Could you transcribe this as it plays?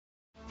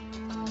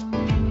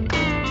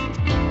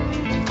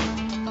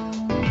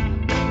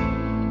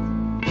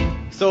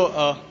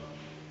So,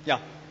 yeah,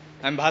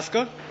 I'm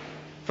Bhaskar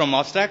from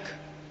Mustache,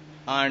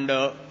 and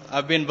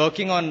I've been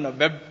working on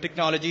web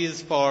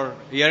technologies for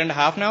a year and a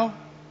half now,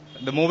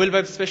 the mobile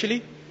web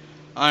especially.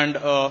 And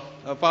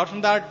apart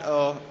from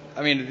that,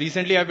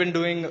 recently I've been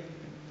doing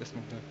this.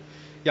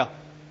 Yeah.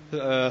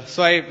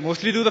 So I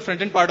mostly do the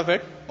front-end part of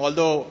it,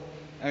 although,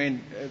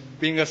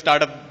 being a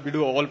startup, we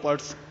do all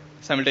parts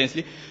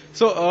simultaneously.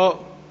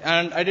 So,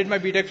 and I did my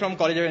BTech from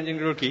College of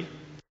Engineering, Roorkee.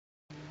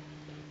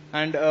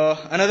 And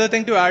another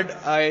thing to add,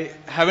 I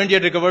haven't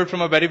yet recovered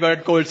from a very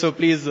bad cold, so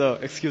please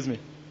excuse me.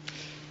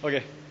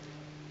 Okay.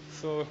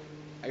 So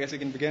I guess we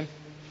can begin.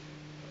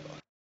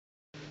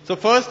 So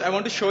first, I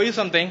want to show you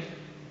something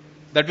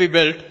that we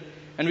built,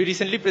 and we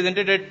recently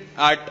presented it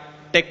at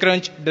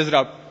TechCrunch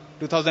Disrupt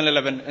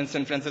 2011 in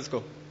San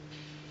Francisco.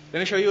 Let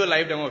me show you a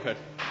live demo of it.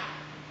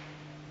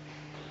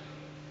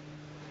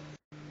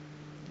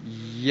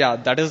 Yeah,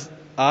 that is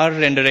our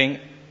rendering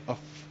of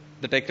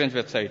the TechCrunch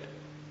website.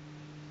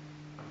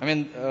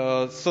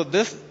 So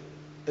this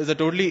is a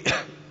totally,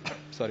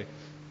 sorry,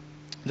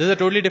 this is a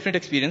totally different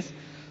experience.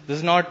 This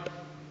is not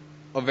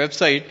a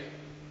website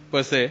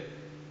per se.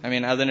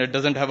 As in it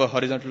doesn't have a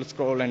horizontal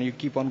scroll and you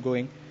keep on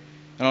going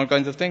and all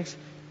kinds of things.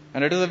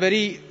 And it is a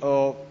very,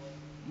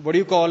 what do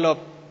you call a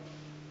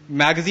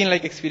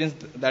magazine-like experience,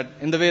 that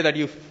in the way that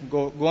you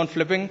go on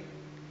flipping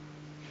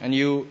and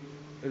you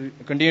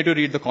continue to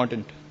read the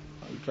content.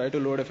 I'll try to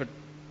load if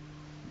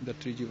the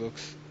 3G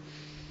works.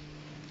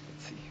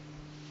 Let's see.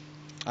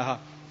 Aha,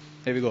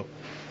 here we go.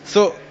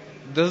 So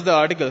this is the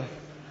article.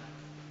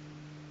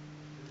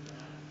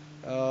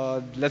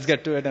 Let's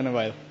get to it in a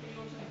while.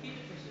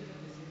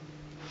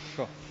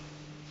 Sure.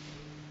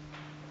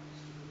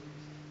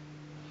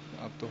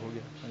 Ab to ho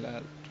gaya.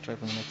 I'll try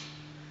for minutes.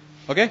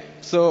 Okay,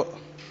 so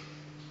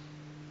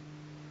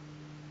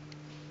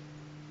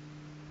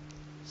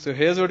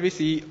here's what we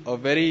see, a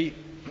very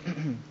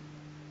 3G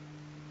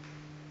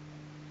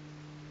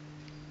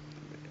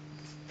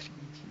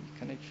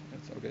connection.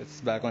 Okay,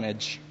 it's back on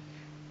edge.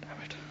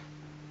 Damn it.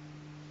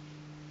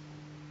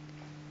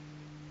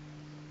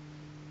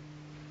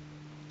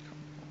 Come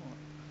on.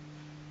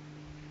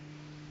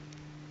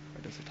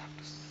 Why does it have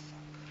to suck?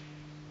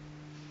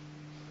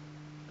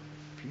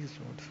 Please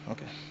load.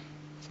 Okay.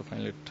 So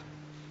finally it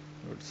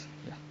loads.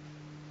 Yeah.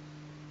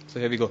 So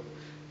here we go.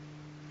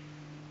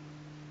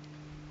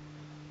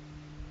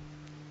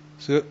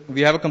 So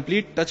we have a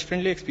complete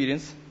touch-friendly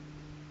experience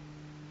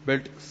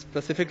built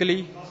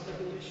specifically.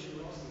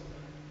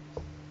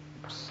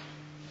 Oops.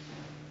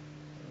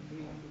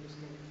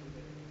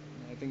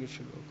 I think it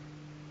should work.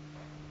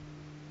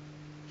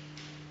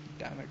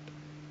 Damn it.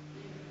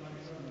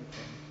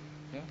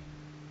 Yeah.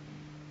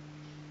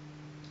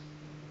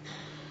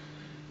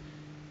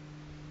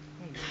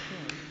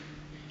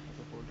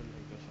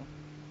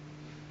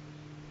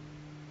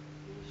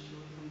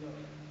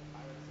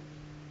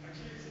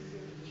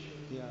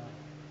 Yeah.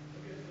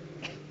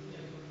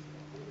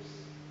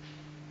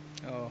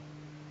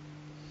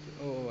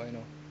 Oh, I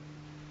know.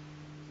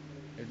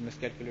 It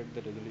miscalculated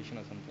the resolution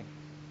or something.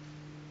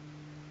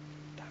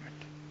 Damn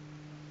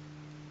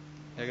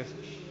it. I guess.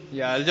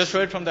 Yeah, I'll just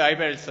show it from the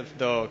iPad itself.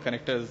 The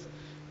connector is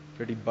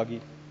pretty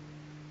buggy.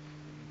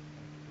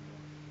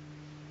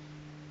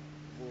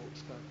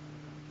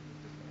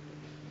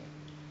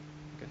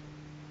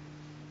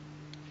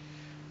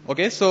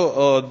 Okay,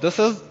 so this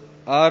is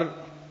our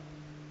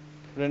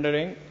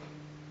rendering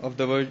of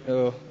the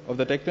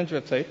TechCrunch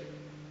website.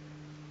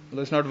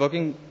 Although it's not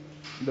working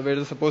the way it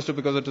is supposed to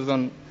because it is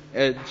on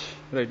edge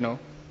right now.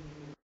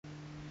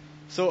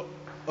 So,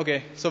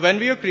 okay, so when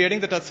we were creating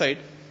the touch site,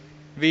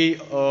 we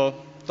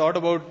thought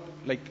about,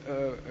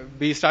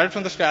 we started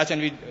from the scratch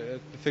and we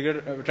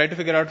tried to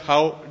figure out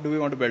how do we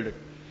want to build it.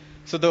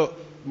 So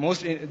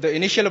the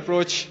initial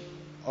approach,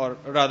 or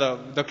rather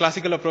the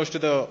classical approach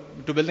to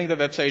building the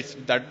websites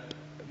that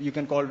you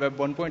can call Web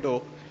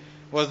 1.0,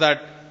 was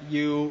that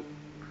you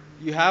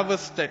have a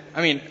set.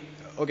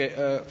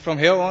 From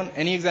here on,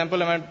 any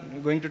example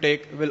I'm going to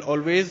take will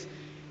always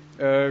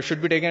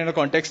should be taken in the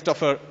context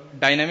of a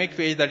dynamic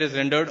page that is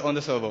rendered on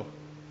the server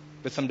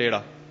with some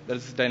data that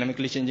is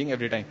dynamically changing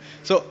every time.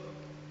 So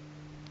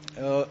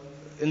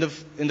in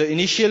the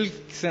initial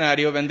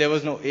scenario, when there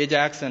was no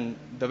Ajax and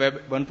the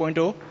Web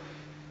 1.0,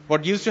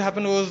 what used to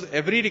happen was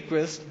every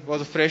request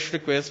was a fresh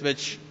request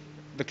which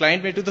the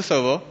client made to the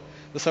server.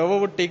 The server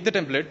would take the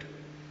template,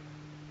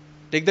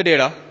 take the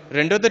data,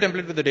 render the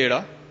template with the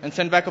data, and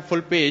send back a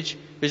full page,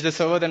 which the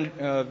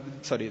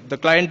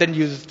client then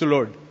uses to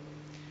load.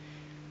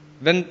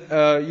 When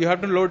you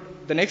have to load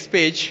the next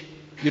page,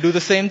 you do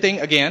the same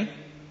thing again,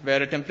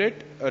 where a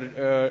template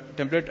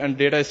and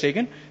data is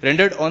taken,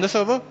 rendered on the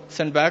server,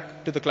 sent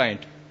back to the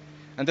client,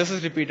 and this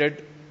is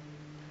repeated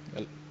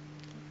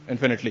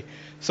infinitely.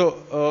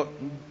 So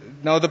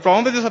now the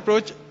problem with this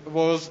approach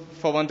was,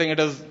 for one thing, it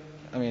doesn't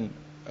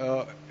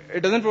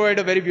provide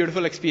a very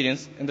beautiful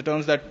experience in the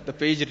terms that the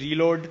page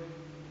reload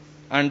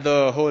and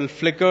the whole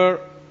flicker,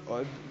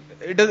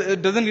 it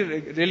doesn't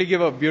really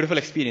give a beautiful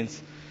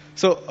experience.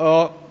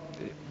 So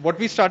what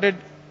we started,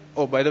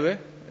 oh, by the way,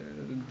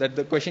 that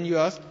the question you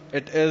asked,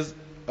 it is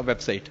a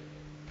website.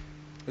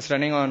 It's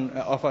running on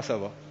off our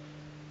server.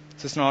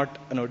 So it's not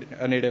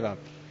a native app.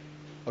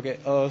 Okay.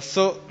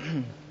 So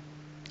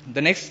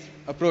the next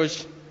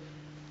approach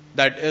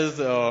that is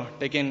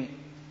taken,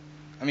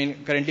 I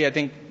mean, currently I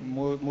think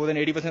more than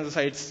 80% of the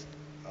sites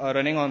are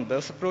running on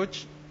this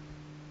approach,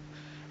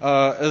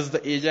 is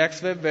the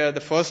Ajax web, where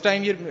the first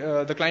time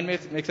the client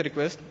makes a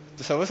request,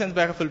 the server sends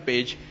back a full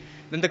page.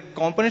 Then the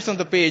components on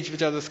the page,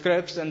 which are the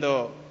scripts and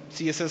the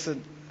CSS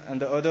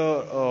and the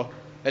other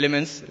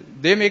elements,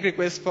 they make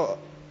requests for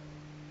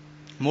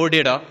more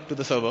data to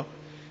the server,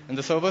 and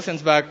the server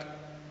sends back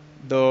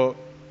the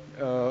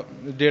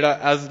data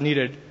as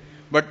needed.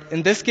 But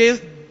in this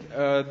case,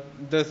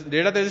 the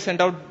data that is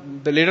sent out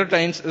the later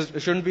times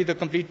shouldn't be the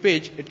complete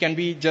page. It can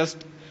be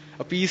just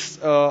a piece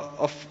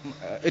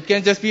it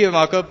can just be a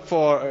markup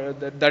for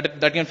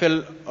that can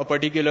fill a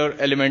particular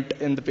element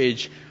in the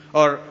page,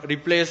 or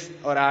replace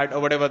or add or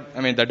whatever.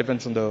 I mean, that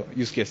depends on the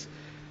use case.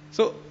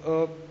 So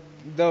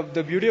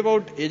the beauty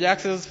about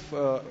Ajax is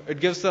it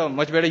gives a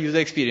much better user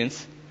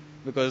experience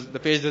because the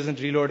page doesn't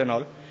reload and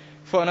all.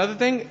 For another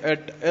thing,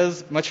 it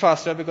is much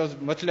faster because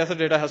much lesser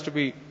data has to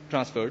be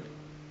transferred.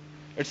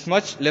 It's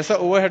much lesser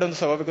overhead on the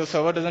server because the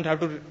server doesn't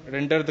have to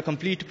render the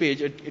complete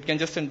page. It can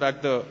just send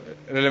back the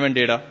relevant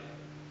data.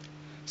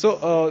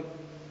 So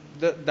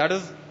that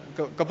is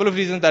a couple of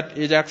reasons that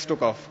Ajax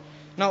took off.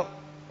 Now,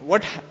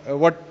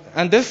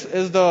 and this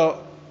is the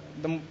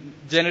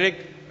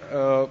generic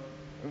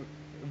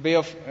way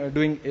of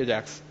doing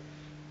Ajax,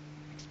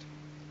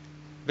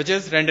 which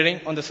is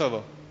rendering on the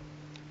server.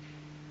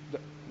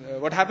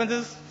 What happens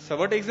is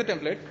server takes the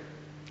template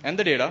and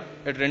the data,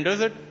 it renders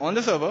it on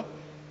the server,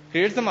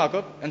 creates the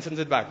markup and sends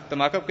it back. The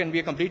markup can be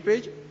a complete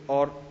page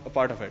or a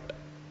part of it.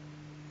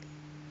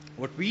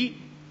 What we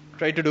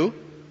try to do,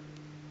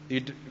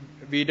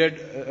 we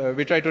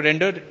try to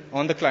render it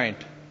on the client,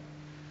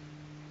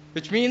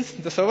 which means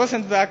the server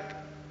sends back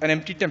an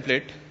empty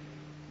template,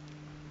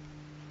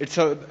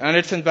 and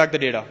it sends back the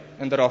data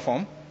in the raw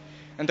form,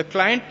 and the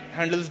client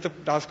handles the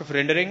task of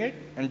rendering it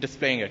and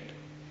displaying it.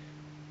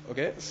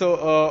 Okay,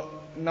 so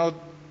now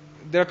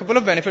there are a couple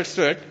of benefits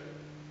to it.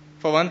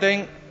 For one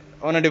thing,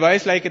 on a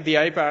device like the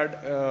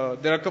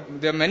iPad,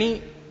 there are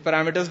many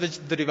parameters which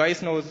the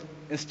device knows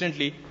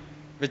instantly,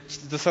 which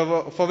the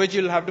server, for which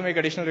you'll have to make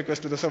additional requests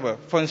to the server.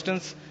 For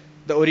instance,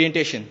 the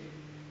orientation.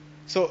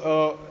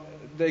 So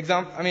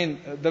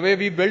the way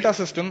we built our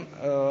system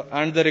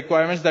and the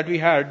requirements that we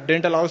had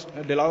didn't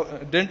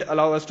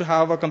allow us to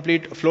have a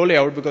complete flow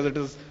layout because it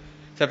is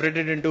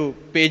separated into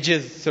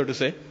pages, so to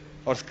say,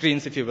 or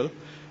screens, if you will.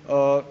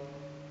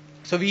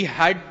 So we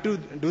had to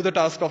do the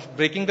task of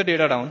breaking the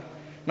data down.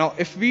 Now,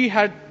 if we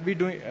had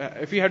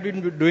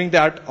been doing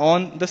that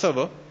on the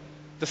server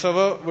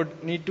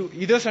would need to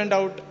either send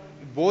out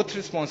both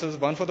responses,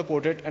 one for the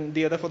portrait and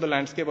the other for the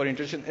landscape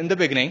orientation in the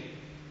beginning,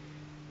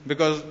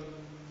 because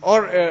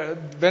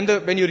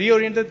when you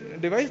reorient the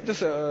device, this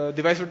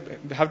device would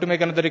have to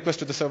make another request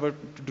to the server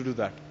to do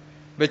that,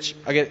 which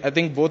again I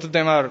think both of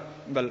them are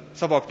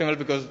suboptimal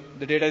because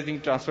the data is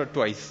being transferred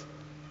twice.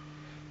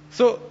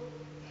 So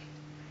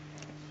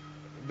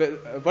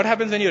what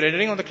happens when you're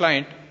rendering on the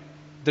client?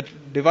 The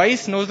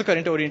device knows the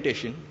current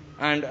orientation,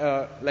 and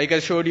like I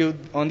showed you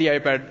on the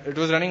iPad, it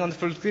was running on the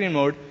full screen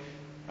mode,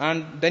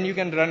 and then you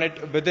can run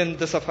it within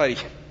the Safari.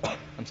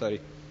 I'm sorry.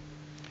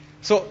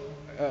 So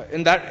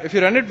if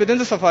you run it within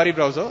the Safari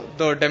browser,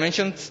 the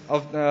dimensions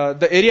of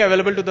the area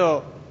available to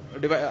the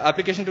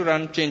application to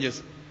run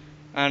changes,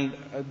 and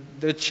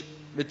which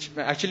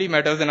actually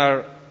matters in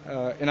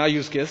our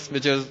use case,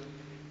 which is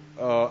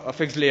a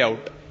fixed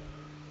layout.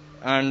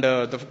 And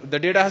the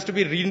data has to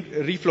be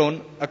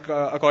reflown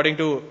according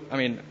to,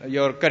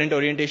 your current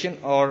orientation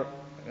or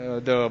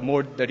the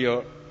mode that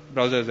your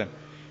browser is in.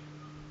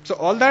 So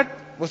all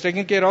that was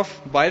taken care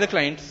of by the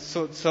client.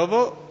 So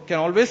server can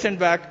always send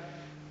back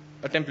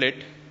a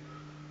template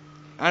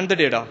and the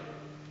data,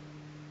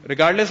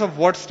 regardless of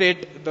what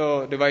state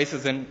the device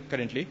is in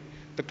currently.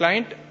 The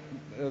client,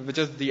 which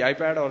is the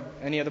iPad or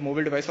any other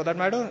mobile device for that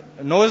matter,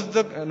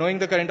 knowing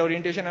the current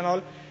orientation and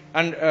all.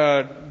 And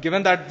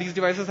given that these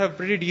devices have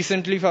pretty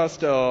decently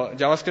fast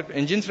JavaScript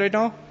engines right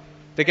now,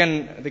 they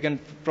can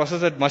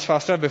process it much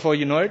faster. Before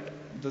you know it,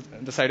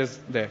 the site is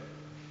there.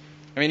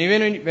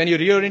 Even when you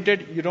reorient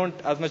it, you don't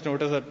as much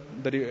notice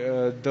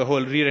the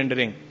whole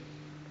re-rendering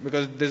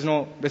because there's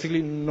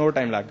basically no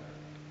time lag.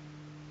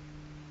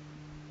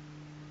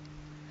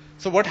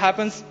 So what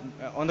happens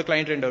on the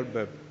client rendered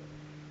web?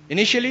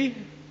 Initially,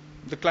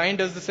 the client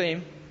does the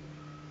same,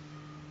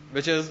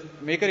 which is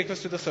make a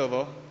request to the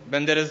server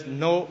when there is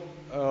no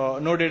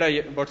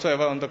data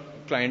whatsoever on the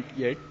client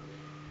yet.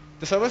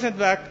 The server sends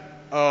back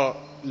a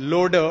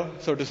loader,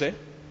 so to say,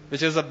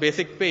 which is a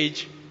basic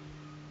page,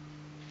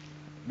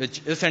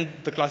 which is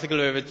sent the classical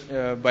way,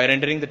 by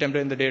rendering the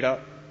template and the data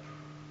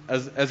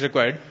as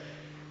required.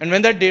 And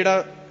when that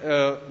data,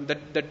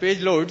 that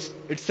page loads,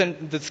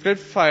 the script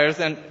fires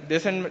and they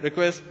send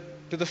requests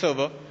to the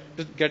server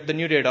to get the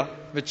new data,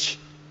 which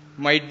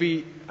might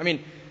be,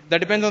 that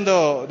depends on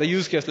the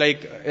use case.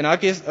 Like in our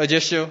case, a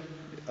gesture,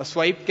 a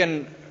swipe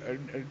can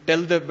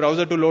tell the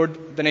browser to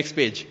load the next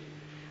page.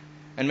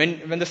 And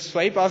when the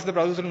swipe asks the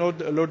browser to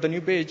load the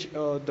new page,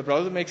 the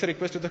browser makes a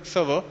request to the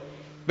server,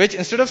 which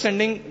instead of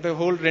sending the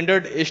whole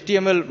rendered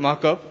HTML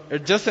markup,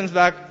 it just sends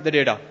back the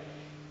data.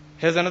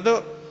 Here's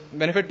another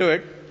benefit to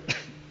it.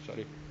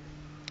 Sorry.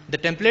 The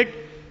template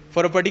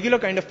for a particular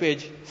kind of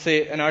page,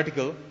 say an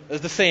article,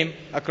 is the same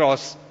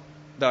across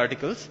the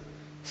articles.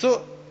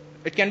 So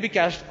it can be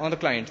cached on the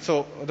client.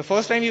 So the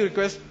first time you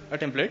request a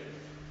template,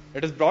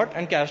 it is brought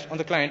and cached on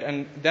the client,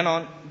 and then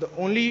on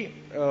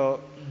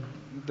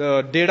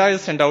the data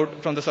is sent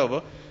out from the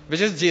server,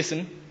 which is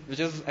JSON, which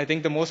is, I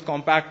think, the most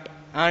compact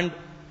and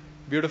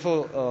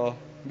beautiful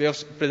way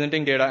of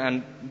presenting data.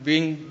 And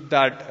being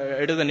that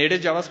it is a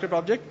native JavaScript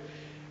object,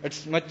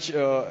 it's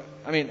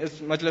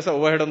it's much less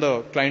overhead on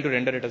the client to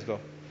render it as well.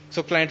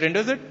 So client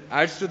renders it,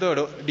 adds to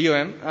the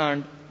DOM,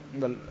 and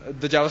well,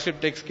 the JavaScript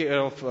takes care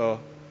of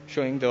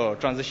showing the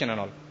transition and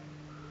all.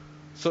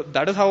 So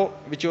that is how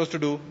we chose to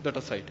do the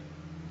touch site.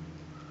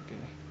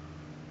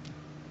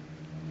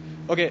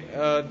 Okay,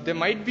 there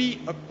might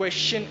be a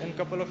question in a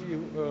couple of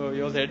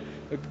yours head.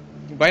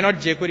 Why not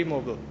jQuery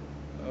mobile?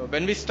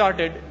 When we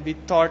started, we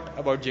thought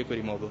about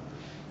jQuery mobile.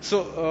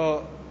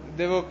 So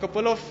there were a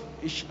couple of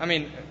issues.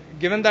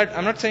 Given that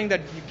I'm not saying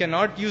that you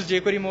cannot use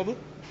jQuery mobile,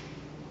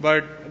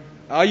 but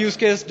our use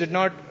case did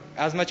not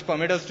as much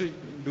permit us to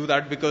do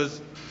that,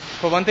 because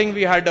for one thing,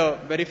 we had a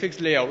very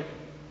fixed layout,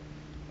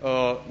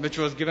 which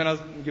was given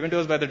to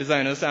us by the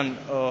designers, and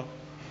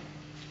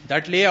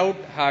that layout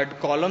had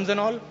columns and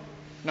all.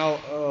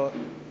 Now,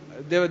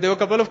 there were a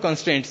couple of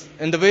constraints.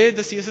 In the way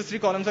the CSS3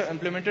 columns are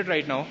implemented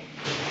right now,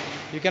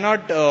 you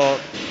cannot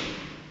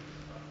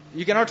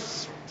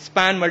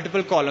span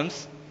multiple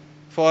columns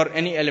for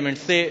any element.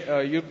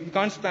 Say you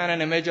can't span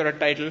an image or a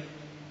title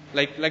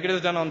like it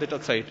is done on the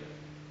touch site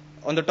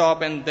on the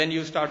top, and then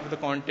you start with the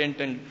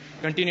content and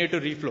continue to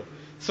reflow.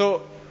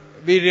 So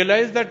we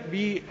realized that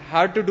we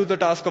had to do the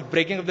task of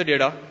breaking up the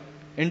data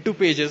into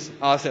pages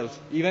ourselves,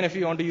 even if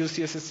we want to use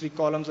CSS3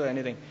 columns or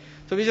anything.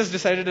 So we just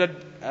decided that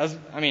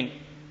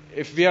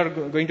if we are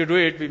going to do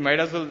it, we might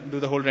as well do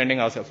the whole rendering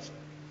ourselves.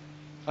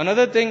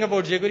 Another thing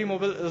about jQuery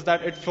mobile is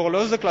that it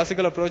follows the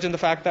classical approach in the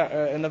fact that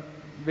in the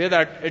way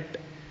that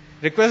it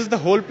requests the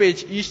whole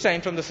page each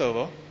time from the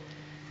server.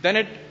 Then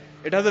it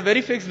has a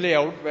very fixed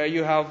layout where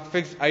you have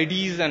fixed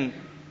IDs and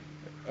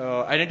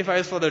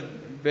identifiers for the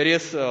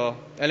various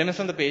elements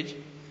on the page.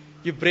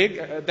 You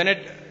then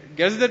it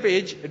gets the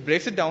page, it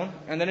breaks it down,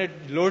 and then it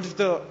loads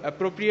the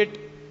appropriate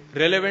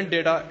relevant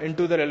data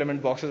into the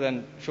relevant boxes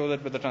and shows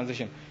it with the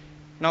transition.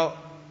 Now,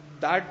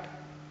 that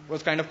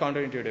was kind of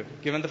counterintuitive,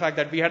 given the fact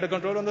that we had a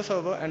control on the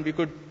server, and we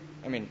could,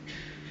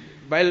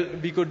 while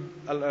we could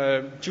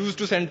choose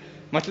to send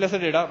much lesser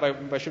data,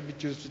 why should we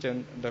choose to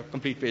send the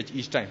complete page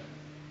each time?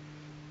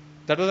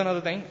 That was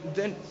another thing.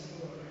 Then,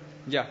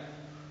 yeah,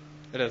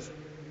 it is.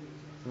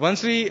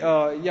 Once we,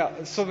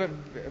 so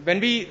when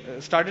we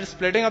started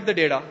splitting up the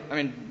data,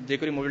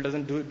 jQuery mobile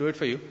doesn't do it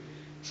for you.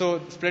 So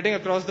splitting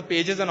across the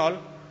pages and all,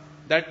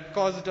 that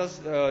caused us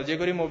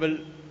jQuery mobile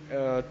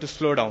to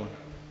slow down.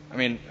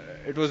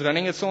 It was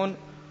running its own.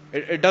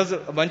 It does a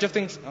bunch of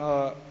things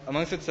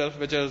amongst itself,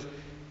 which is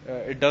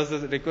it does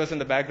the requests in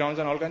the backgrounds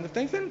and all kinds of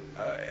things. And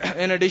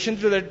in addition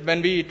to that,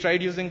 when we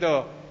tried using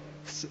so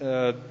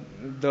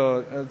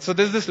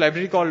there's this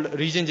library called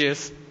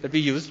region.js that we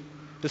used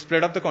to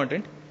split up the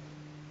content.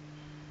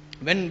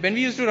 When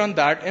we used to run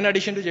that, in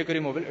addition to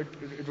jQuery mobile,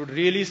 it would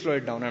really slow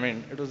it down.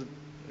 It was a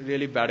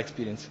really bad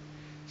experience.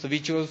 So we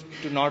chose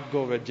to not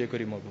go with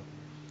jQuery mobile.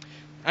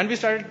 And we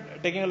started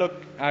taking a look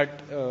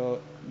at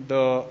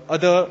the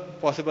other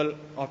possible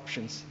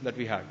options that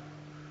we had.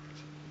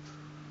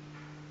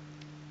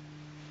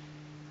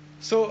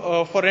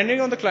 So for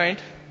rendering on the client,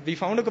 we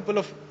found a couple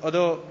of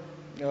other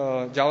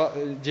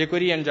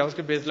jQuery and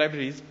JavaScript-based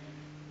libraries,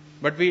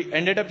 but we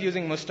ended up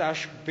using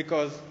Mustache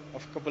because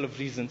of a couple of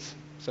reasons.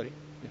 Sorry.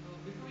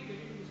 Before we get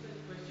into Mustache,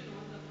 question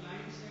on the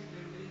client-side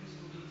rendering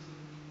stories.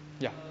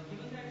 Yeah.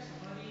 Given that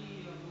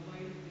Safari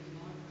mobile is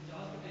not,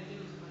 JavaScript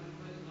engine on Safari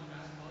mobile is not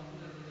as powerful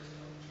as the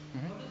desktop,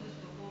 how does this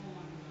perform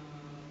on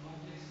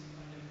complex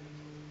templates?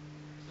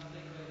 Stuff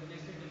like the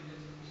nested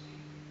templates, so to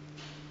speak.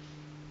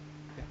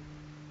 Yeah.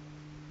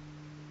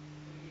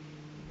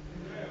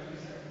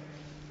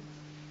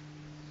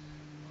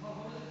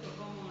 How does it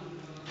perform on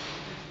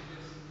complex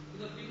templates?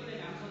 Because people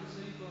like Amazon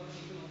Silk or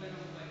people offline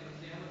on mobile,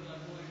 they have a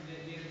Turbo and they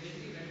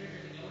basically render it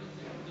at the cloud and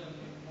send out the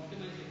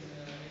optimized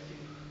HTML. So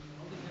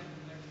how does that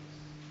compare to this?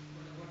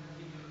 What has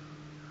been your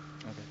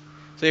experience? Okay.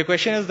 So your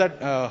question is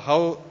that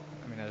how,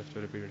 I have to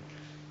repeat it.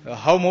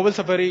 How mobile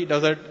Safari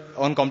does it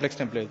on complex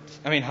templates?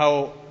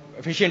 How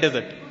efficient is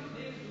it? Everyone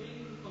today is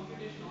doing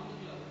computation on the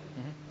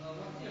cloud.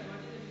 What's the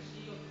advantage that you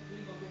see of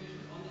doing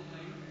computations on the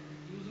client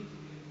and using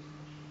something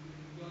like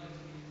Mustache? Your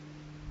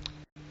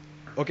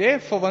experience. Okay,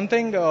 for one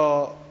thing,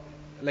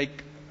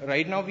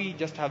 right now we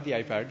just have the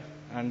iPad,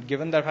 and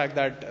given the fact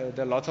that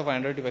there are lots of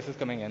Android devices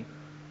coming in,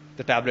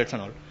 the tablets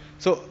and all.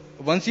 So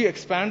once you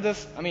expand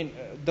this, I mean,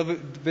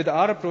 with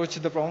our approach,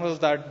 the problem was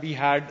that we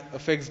had a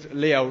fixed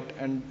layout,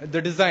 and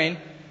the design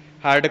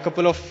had a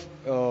couple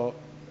of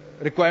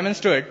requirements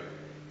to it,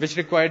 which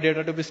required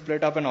data to be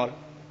split up and all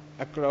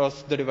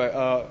across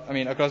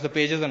the across the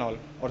pages and all,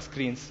 or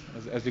screens,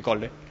 as we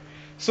called it.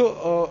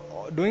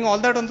 So doing all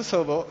that on the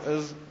server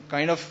is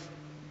kind of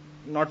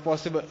not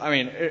possible. I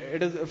mean,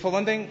 it is, for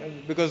one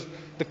thing, because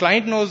the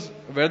client knows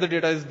where the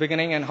data is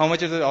beginning and how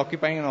much is it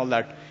occupying and all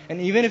that.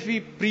 And even if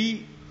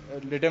we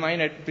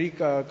determine it,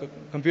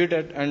 compute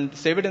it, and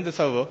save it in the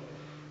server,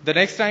 the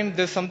next time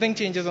there's something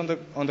changes on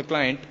the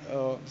client,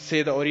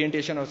 say the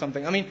orientation or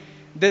something. I mean,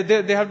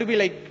 they have to be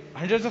like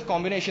hundreds of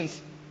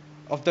combinations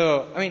of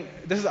the. I mean,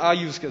 this is our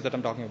use case that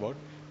I'm talking about,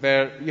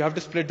 where you have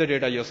to split the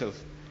data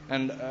yourself,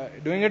 and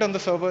doing it on the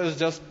server is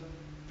just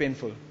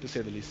painful, to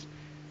say the least.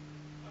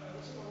 I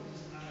also want to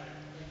just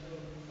add that the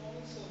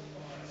performance of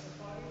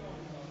Safari on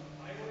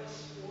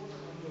iOS 4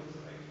 onwards,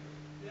 right?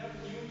 They have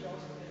a new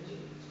JavaScript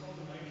engine. It's called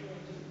the Nitro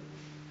engine.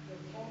 The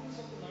performance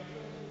of the Nitro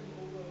engine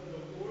over the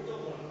older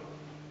one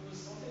was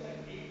something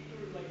like 8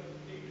 to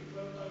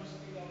 12 times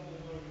speed up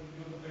over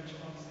the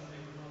benchmarks that they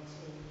would run.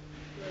 So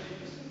the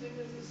interesting thing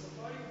is the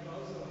Safari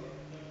browser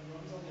that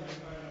runs on the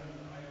iPad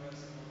and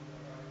iOS and all of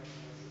the other iOS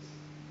devices.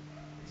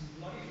 It's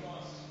bloody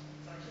fast.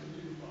 It's actually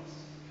really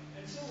fast.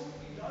 And so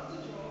it does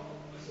the job.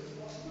 So it's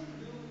possible to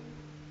do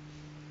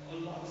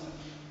lots of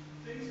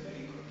things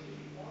very quickly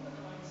on the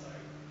client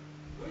side,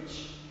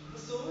 which the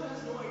server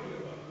has no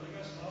idea about. Like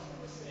as Bhaskar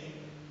was saying,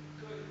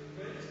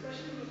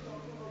 especially when he's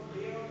talking about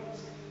layout on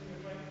screen, and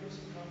you're trying to do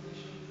some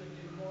transitions and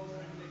involves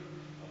handling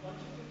a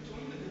bunch of things which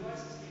only the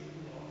device is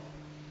capable of.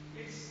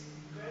 It's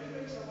very,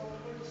 very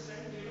suboptimal to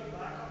send data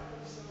back up to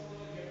the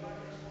server, get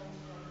back a response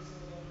from the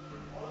server.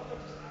 All of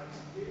that just adds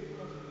way too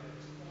much overhead.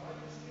 So for our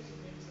use case, it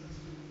makes sense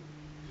to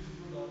just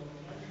do it all on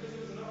the client because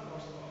there was enough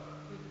horsepower.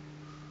 So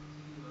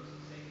he was also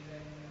saying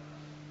that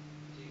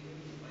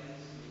jQuery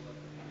compiles slower.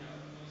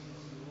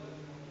 Slower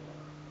for what?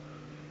 For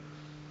rendering?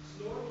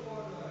 Slower for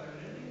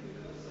rendering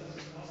because, as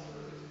Bhaskar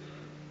was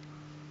explaining,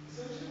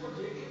 essentially what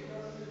jQuery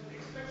does is it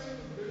expects you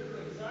to build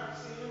the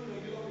exact same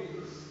regular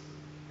pages,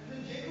 and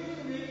then jQuery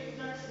will make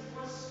AJAX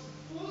requests to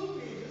full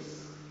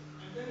pages,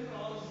 and then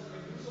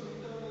do some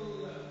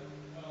internal,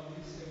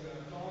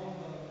 DOM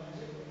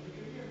magic or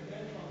trickery, and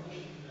then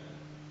transition to them.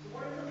 So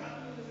what ends up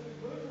happening is if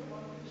you're going from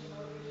one page to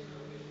another page to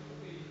another page to another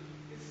page,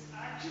 it's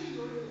actually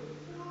loading the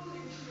full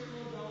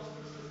HTML,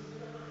 JavaScript, CSS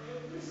data for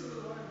every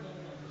single one and then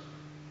transition.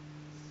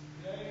 It's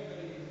very,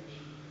 very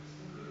inefficient. It's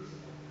completely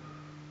suboptimal.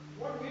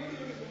 What we are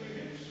doing is when you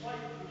hit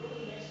swipe, you go to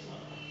the next one.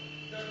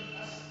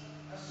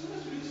 As soon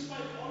as you do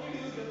swipe, all we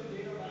do is get the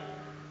data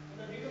back. And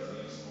the data is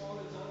really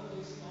small, it's all in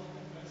JSON, all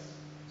compressed.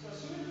 So as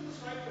soon as you do the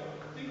swipe, the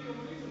thing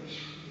completes and you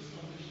just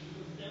transition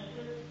because the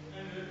template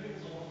and rendering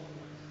is all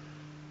optimized.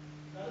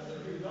 That is the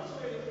beauty. That's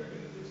why you're able to do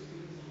this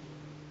experience on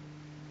mobile.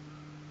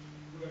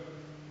 Whoever.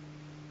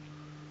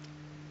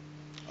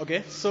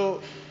 Okay,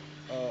 so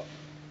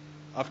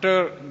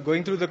after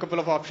going through the couple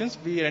of options,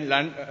 we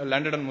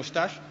landed on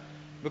Mustache,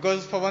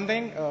 because for one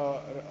thing,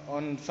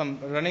 on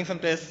running some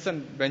tests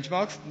and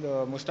benchmarks,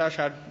 the Mustache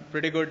had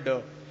pretty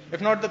good,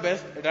 if not the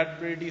best, it had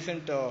pretty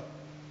decent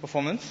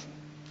performance.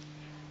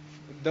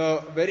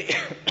 The very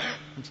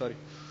I'm sorry,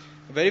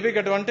 very big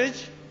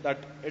advantage that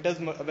it is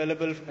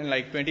available in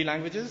like 20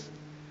 languages.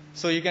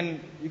 So you can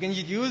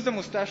use the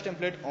Mustache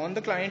template on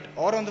the client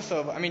or on the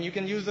server. I mean, you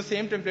can use the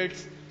same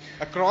templates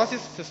across your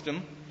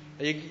system.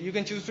 You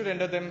can choose to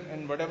render them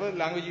in whatever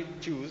language you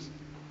choose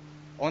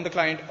on the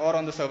client or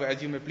on the server,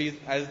 as you may please,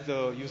 as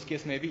the use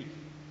case may be.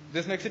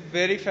 This makes it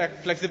very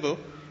flexible,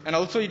 and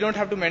also you don't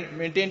have to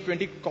maintain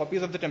 20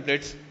 copies of the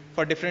templates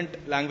for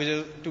different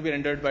languages to be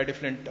rendered by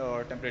different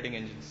templating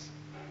engines.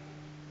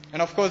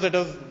 And of course, it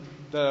is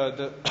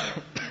the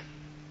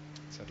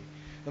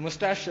the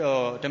Mustache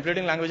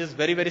templating language is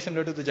very, very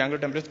similar to the Django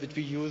templates which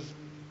we use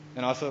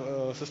in our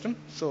system.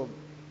 So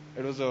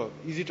it was an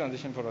easy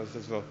transition for us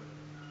as well.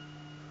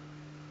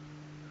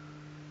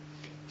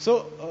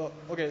 So,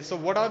 okay, so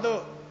what are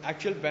the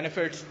actual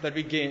benefits that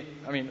we gain?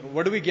 I mean,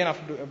 what do we gain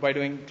by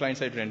doing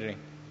client-side rendering?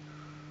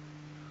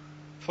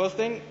 First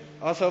thing,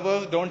 our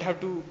servers don't have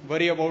to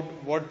worry about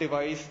what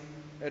device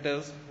it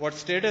is, what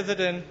state is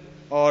it in,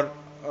 or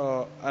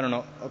I don't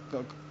know,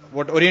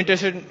 what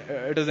orientation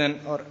it is in,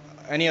 or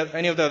any of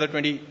the other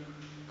 20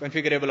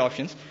 configurable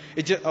options.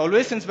 It just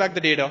always sends back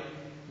the data,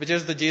 which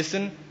is the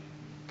JSON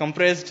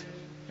compressed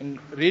in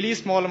really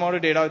small amount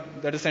of data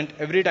that is sent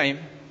every time,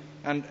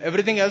 and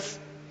everything else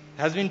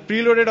has been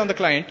preloaded on the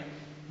client.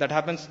 That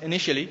happens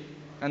initially,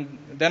 and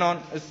then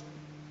on is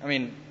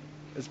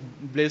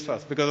blaze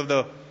fast because of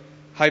the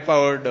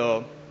high-powered.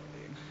 The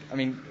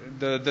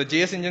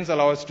JS engines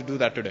allow us to do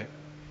that today.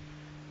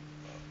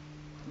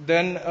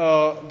 Then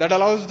that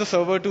allows the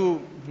server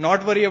to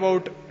not worry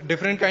about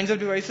different kinds of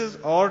devices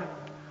or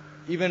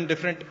even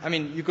different. I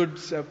mean, you could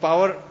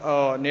power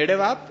a native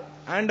app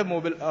and a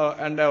mobile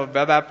and a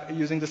web app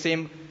using the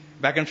same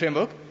backend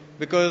framework,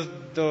 because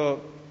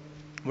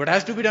what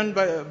has to be done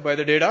by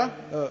the data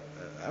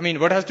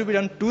what has to be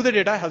done to the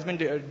data has been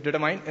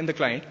determined in the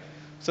client.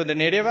 So the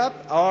native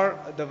app or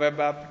the web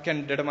app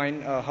can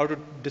determine how to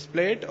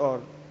display it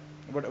or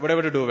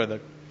whatever to do with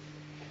it.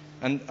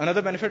 And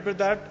another benefit with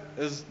that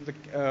is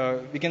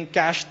we can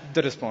cache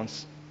the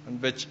response,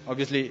 which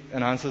obviously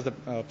enhances the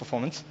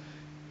performance.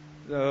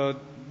 All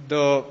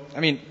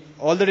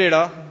the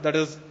data that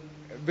is,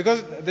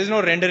 because there's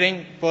no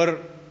rendering per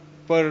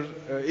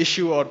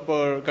issue or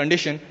per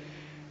condition,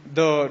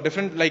 the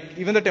different, like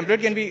even the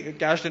template can be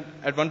cached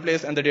at one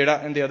place and the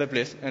data in the other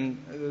place, and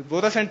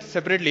both are sent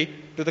separately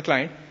to the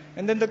client,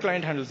 and then the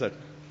client handles it.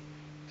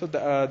 So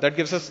that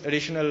gives us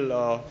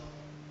additional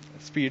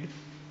speed.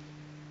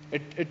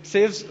 It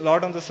saves a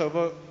lot on the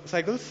server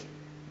cycles.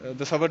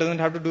 The server doesn't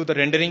have to do the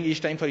rendering each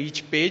time for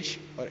each page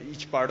or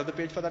each part of the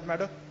page for that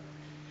matter.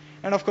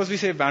 And of course we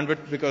save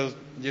bandwidth because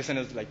JSON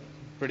is like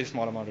pretty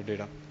small amount of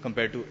data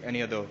compared to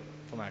any other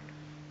format.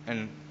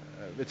 And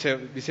we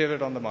save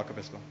it on the markup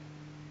as well.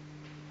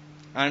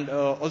 And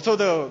also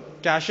the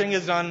caching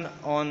is done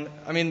on,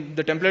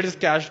 the template is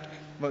cached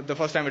the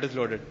first time it is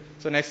loaded.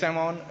 So next time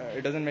on,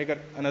 it doesn't make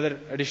another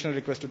additional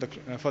request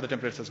for the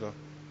templates as well.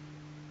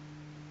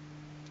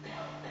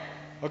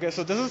 Okay,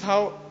 so this is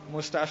how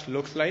Mustache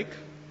looks like,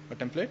 a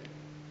template.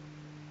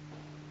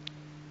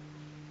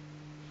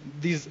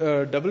 These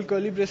double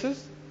curly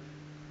braces,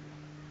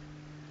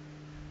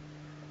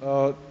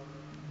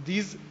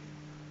 these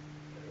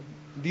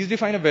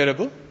define a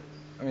variable.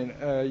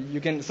 You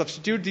can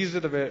substitute these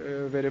with a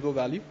variable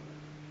value.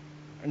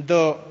 And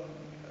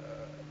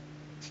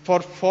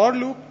for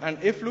loop and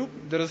if loop,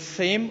 there is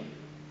same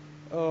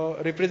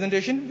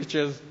representation, which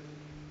is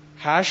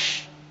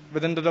hash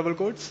within the double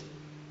quotes.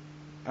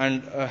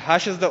 And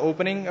hash is the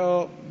opening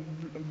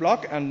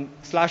block and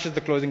slash is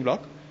the closing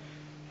block.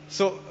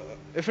 So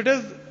if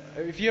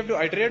you have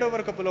to iterate over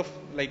a couple of,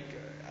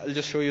 I'll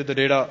just show you the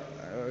data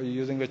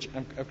using which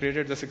I've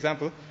created this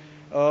example.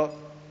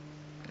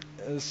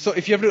 So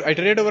if you have to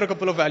iterate over a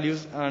couple of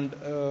values and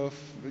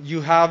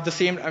you have the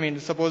same,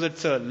 suppose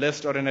it's a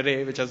list or an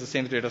array which has the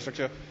same data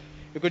structure,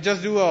 you could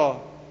just do a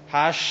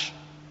hash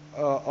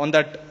on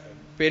that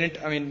parent,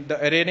 the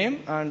array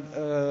name, and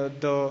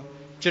the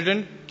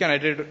children can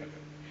iterate.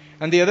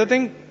 And the other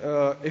thing,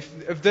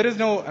 if there is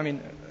no,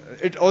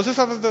 it also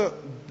suffers the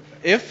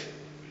if,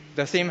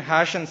 the same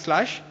hash and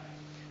slash.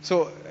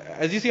 So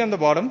as you see on the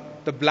bottom,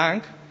 the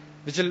blank,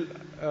 which is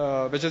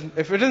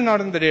if it is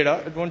not in the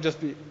data, it won't just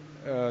be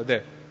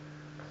there.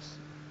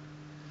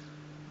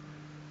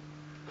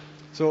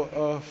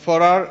 So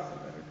for our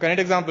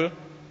current example,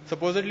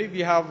 supposedly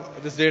we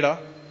have this data.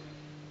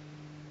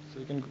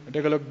 So you can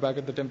take a look back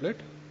at the template.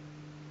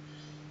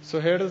 So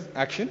here is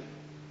action,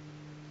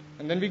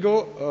 and then we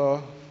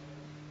go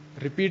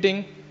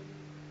repeating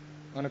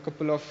on a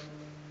couple of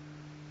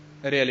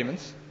array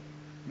elements,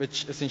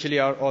 which essentially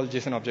are all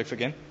JSON objects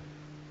again.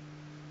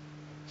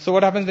 So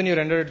what happens when you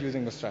render it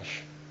using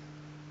Mustache?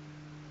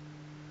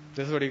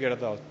 This is what you get at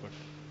the output.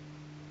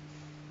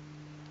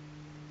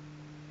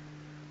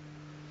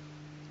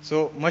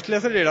 So much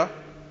lesser data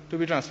to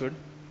be transferred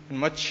and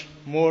much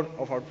more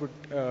of output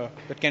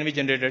that can be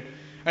generated.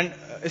 And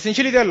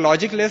essentially they are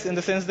logicless in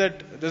the sense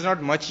that there's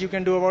not much you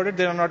can do about it.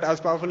 They are not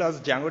as powerful as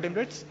Django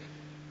templates.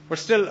 But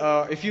still,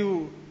 if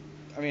you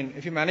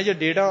manage your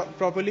data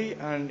properly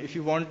and if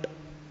you want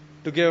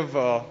to give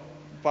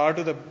power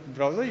to the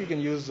browser, you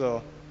can use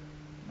the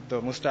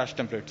Mustache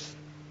templates.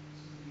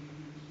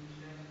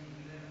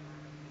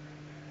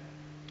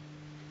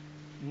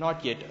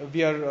 Not yet.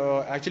 We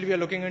are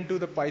looking into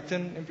the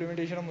Python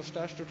implementation of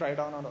Mustache to try it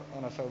out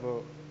on a server,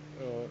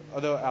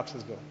 other apps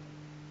as well.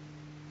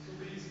 So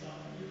we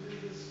started using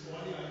this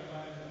body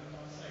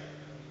iPad site,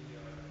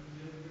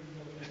 a little bit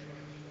for just now.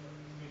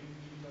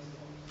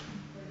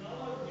 But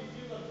now we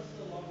feel that this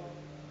is a lot more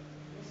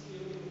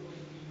scalable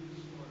because it can be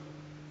used for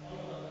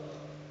all our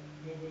other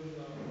global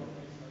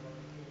properties that are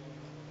running on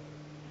top of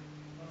us.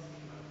 That's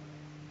the plan.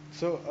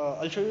 So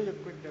I'll show you a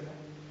quick demo.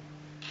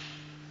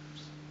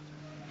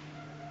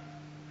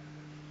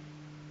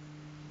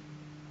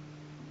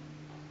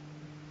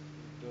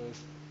 The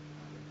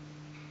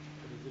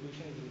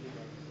resolution is really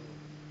bad.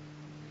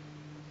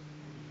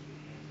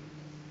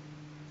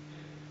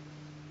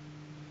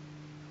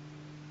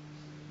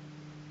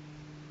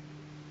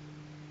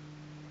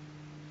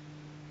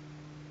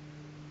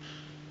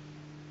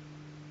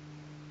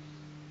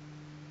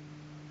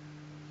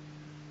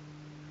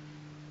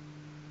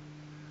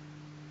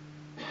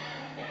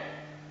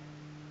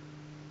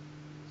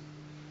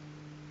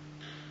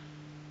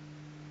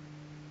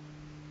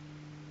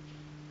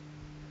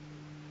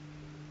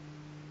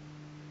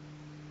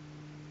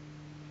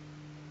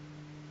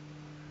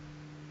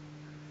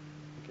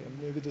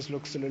 Maybe this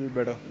looks a little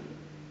better.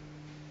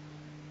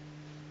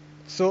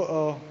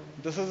 So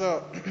this is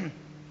a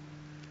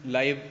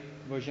live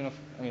version of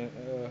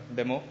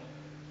demo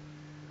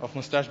of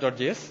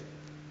Mustache.js.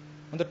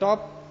 On the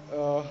top,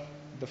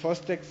 the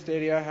first text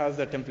area has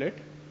a template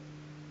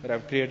where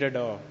I've created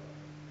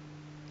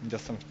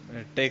just some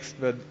text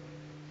with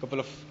a couple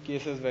of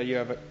cases where you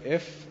have an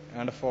if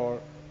and a for,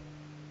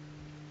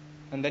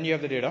 and then you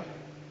have the data.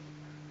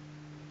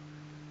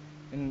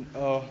 In,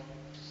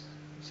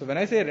 so when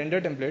I say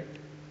render template,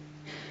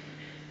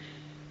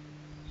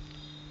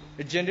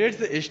 it generates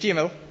the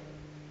HTML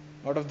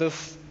out of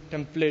this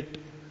template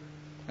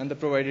and the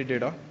provided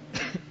data.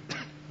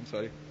 I'm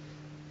sorry.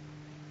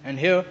 And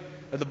here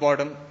at the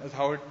bottom is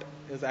how it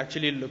is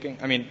actually looking.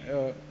 I mean,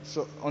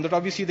 so on the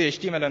top you see the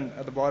HTML, and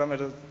at the bottom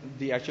it is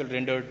the actual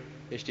rendered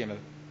HTML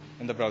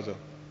in the browser.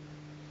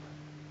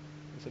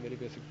 It's a very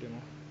basic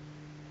demo.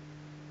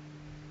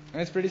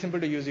 And it's pretty simple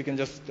to use. You can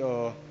just,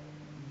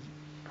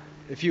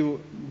 if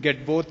you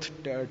get both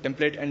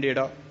template and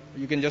data,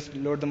 you can just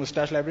load the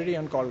Mustache library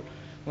and call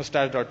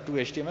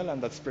mustache.toHTML,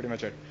 and that's pretty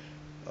much it.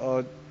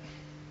 Uh,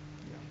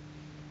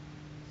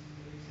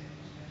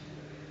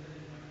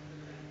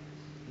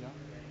 yeah.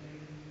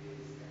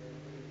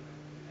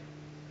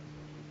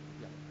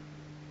 Yeah.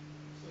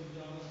 So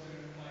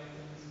JavaScript,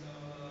 Python,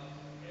 Scala,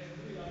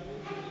 every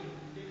language you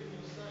can take a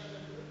Mustache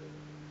template,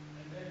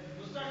 and then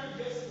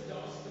Mustache.js is a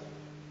JavaScript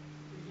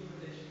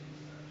implementation of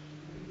Mustache. So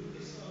you can do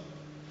this on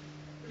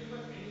pretty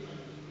much any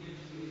language,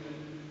 PHP,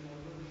 Ruby.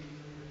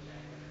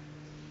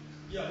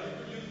 Yeah, you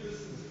could use this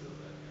instead of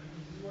that. And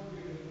this is what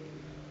we are doing with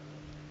React.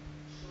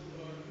 So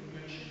you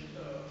mentioned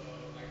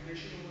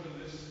iteration over a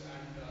list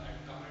and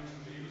comments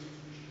and variable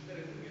substitution. Is there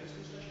anything else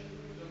Mustache can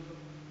do in terms of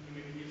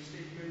maybe if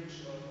statements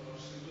or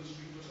simple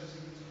stream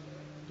processing and stuff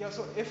like that? Yeah,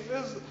 so if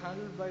is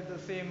handled by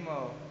the same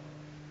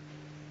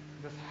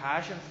this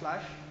hash and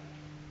slash,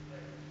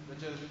 Right.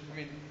 which is, I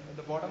mean,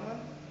 the bottom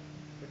one,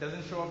 it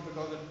doesn't show up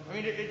because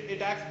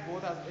it acts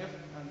both as if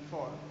and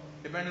for,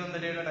 depends on the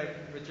data type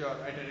which you are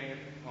iterating it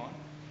on.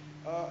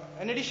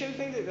 An additional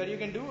thing that you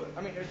can do,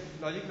 I mean, it's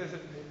logic based,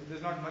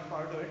 there's not much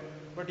power to it,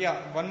 but yeah,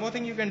 one more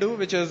thing you can do,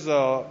 which is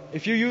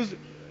if you use,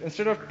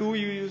 instead of 2,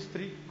 you use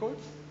 3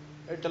 quotes,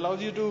 it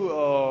allows you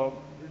to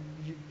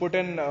you put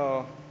in,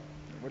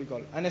 what do you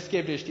call,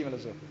 unescaped HTML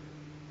as well.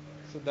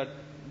 So that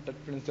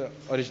prints the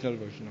original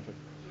version of it.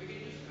 So we can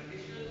use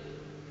conditional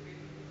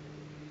statements also,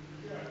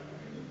 conditional Yeah, statements. you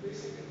can do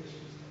basic condition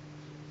stuff.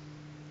 That's what it's.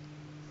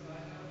 So I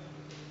have one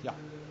question. Yeah.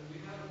 We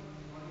have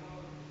one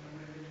more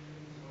standardization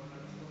which is called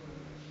underscore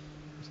convert.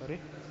 Sorry?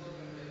 Underscore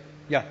convert.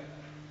 Yeah,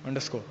 So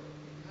underscore.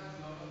 it has a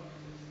lot of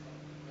features.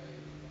 If I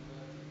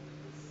compare with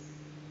this,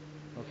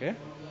 Okay.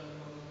 for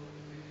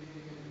anything we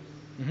can use.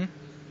 Mm-hmm.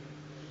 This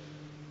question.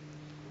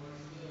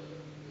 What's the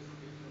basic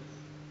difference?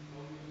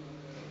 How do you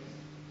compare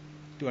these two?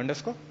 To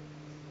underscore? Underscore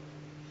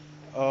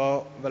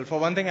convert. Well, for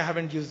one thing, I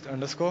haven't used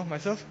underscore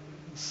myself,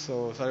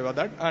 so sorry about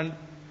that. And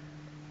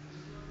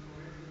Underscore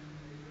provides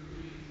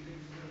usually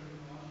restricts the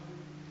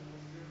normal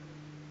JavaScript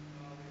with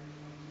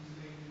functions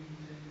like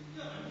each and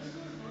Yeah,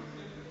 underscore is not a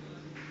template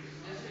library.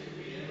 It's just an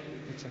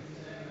intermediate. it's a,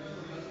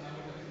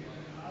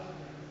 Has a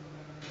template.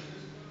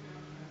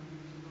 underscore can be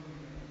used for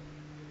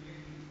neglecting.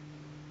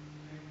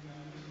 Like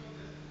underscore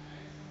just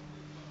adds some of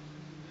the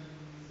functions which are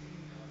missing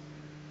in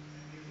JavaScript and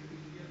makes it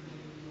easier for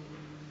you to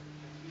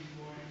actually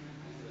go and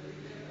use the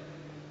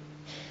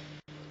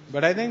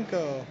but I think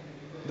the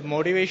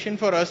motivation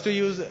for us to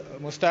use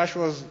Mustache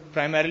was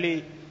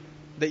primarily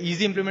the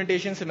easy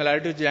implementation, similar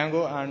to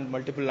Django, and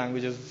multiple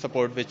languages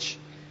support, which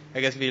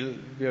I guess we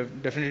are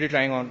definitely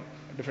trying on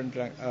different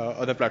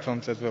other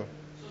platforms as well.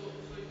 So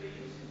if I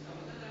use some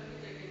other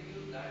language, I can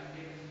use that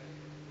data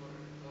structure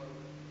for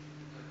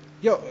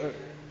Yeah,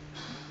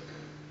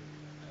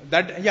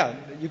 that yeah,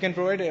 you can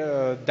provide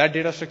that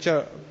data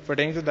structure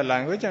pertaining to the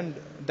language, and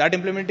that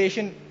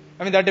implementation.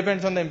 I mean, that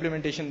depends on the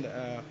implementation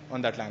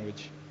on that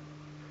language.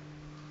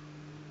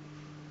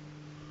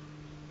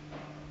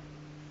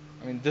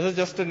 I mean, this is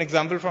just an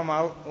example from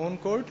our own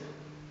code,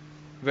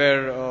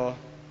 where I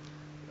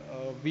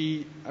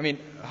mean,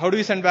 how do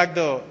we send back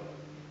the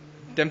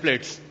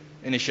templates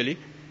initially?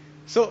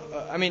 So,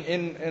 I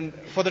mean,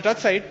 for the touch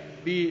side,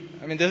 I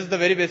mean, this is the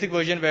very basic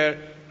version where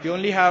we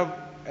only have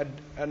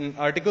an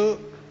article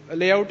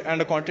layout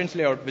and a contents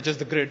layout, which is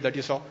the grid that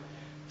you saw.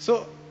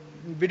 So,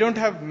 we don't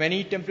have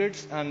many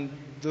templates, and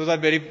those are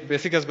very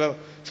basic as well.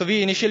 So,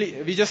 we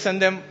just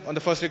send them on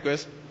the first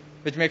request,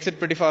 which makes it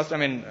pretty fast. I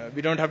mean,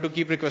 we don't have to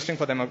keep requesting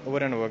for them over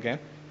and over again,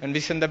 and we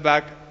send them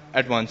back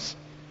at once.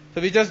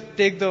 So, we just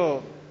take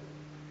the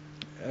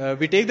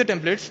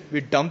templates,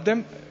 we dump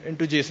them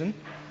into JSON,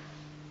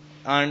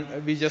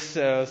 and we just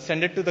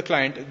send it to the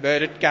client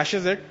where it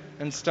caches it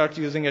and starts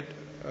using it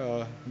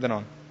then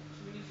on.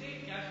 So when you say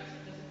it caches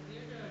it, does it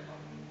create a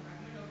document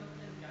fragment out of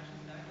it and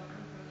caches that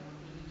document fragment, or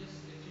is it just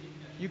HTTP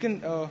cache? You can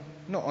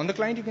no, on the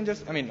client you can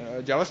just, I mean,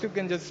 JavaScript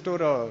can just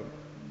store a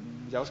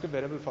JavaScript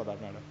variable for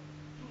that matter.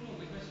 True, no.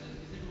 My question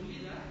is it only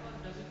that, or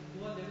does it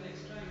go a level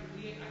extra and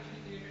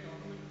actually create a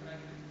document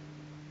fragment?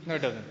 No,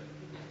 it doesn't.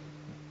 It doesn't.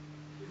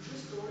 It's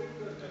just storing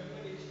the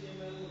template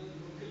HTML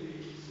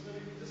locally so that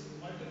you can just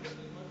multiple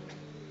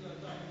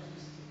times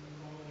just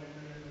call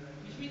render, render,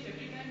 render, Which means render.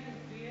 every time you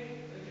put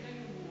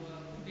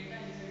data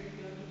inside it,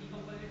 you have to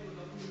decompile it to a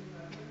document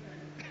fragment,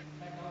 and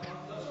that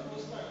That's what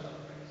Mustache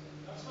does, right? So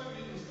that's why we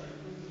use Mustache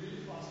because it's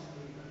really fast at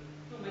doing that.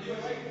 No, my But you're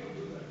right, question. you could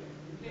do that. Yeah,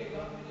 you could Okay, do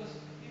that. because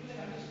people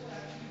like underscore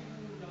actually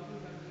do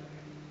document fragments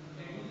already.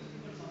 They do this thing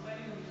called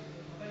compiling a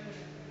template and then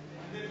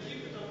And then keep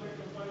the template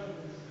compiled and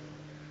then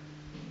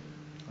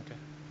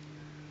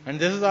And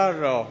this is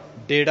our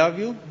data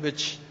view,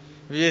 which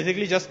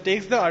basically just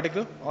takes the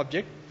article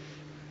object,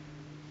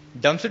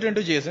 dumps it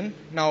into JSON.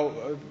 Now,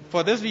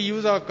 for this, we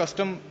use our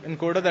custom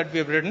encoder that we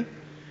have written.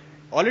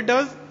 All it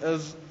does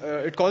is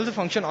it calls a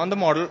function on the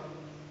model,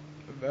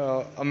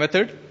 a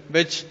method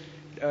which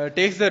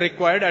takes the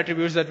required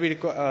attributes that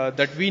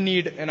we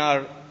need in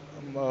our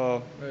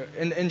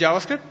in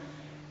JavaScript,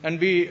 and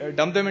we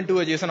dump them into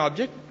a JSON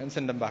object and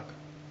send them back.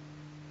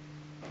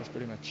 That's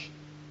pretty much.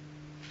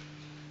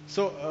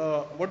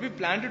 So what we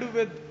plan to do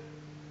with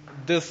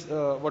this,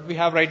 what we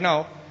have right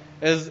now,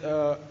 is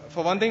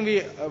for one thing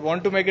we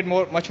want to make it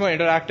much more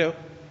interactive,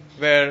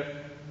 where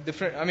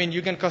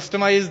you can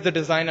customize the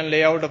design and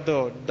layout of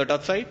the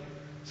touch site,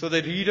 so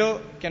the reader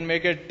can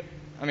make it,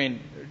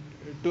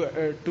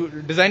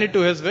 to design it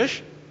to his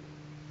wish,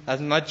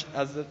 as much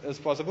as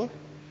possible.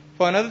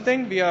 For another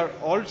thing, we are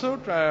also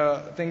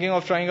thinking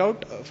of trying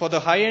out for the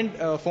high-end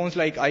phones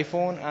like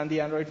iPhone and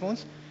the Android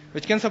phones,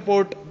 which can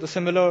support the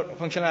similar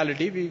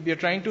functionality. We are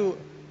trying to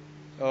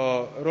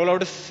roll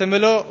out a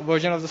similar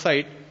version of the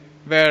site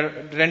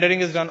where rendering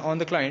is done on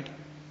the client.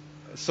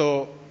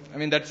 So,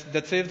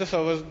 that saves the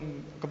servers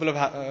a couple of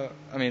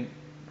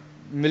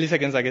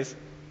milliseconds, I guess,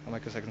 or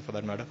microseconds for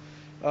that matter.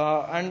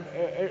 And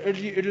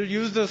it'll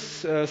use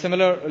this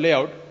similar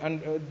layout,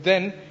 and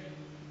then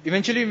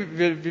eventually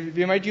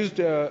we might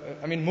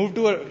move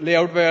to a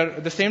layout where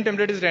the same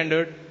template is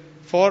rendered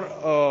for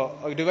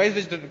a device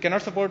which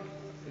cannot support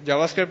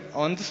JavaScript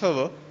on the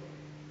server.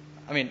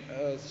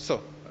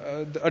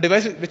 A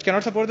device which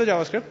cannot support the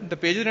JavaScript, the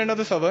page is rendered on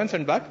the server and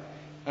sent back.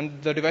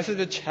 And the devices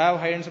which have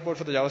high-end support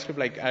for the JavaScript,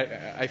 like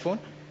iPhone,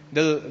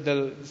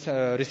 they'll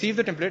receive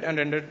the template and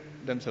render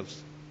it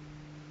themselves.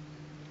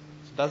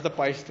 So that's the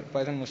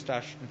Python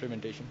Mustache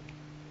implementation.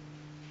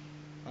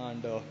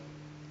 And so,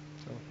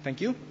 thank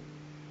you.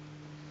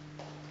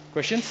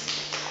 Questions?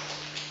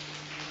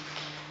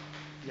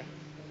 Yeah.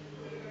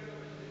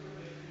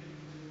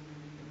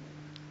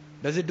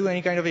 Does it do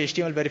any kind of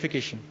HTML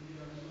verification?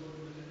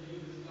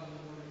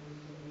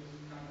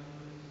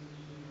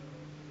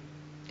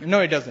 No,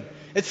 it doesn't.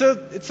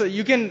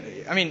 You can,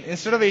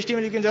 instead of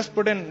HTML, you can just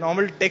put in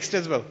normal text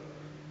as well.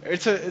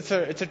 It's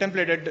a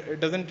template. It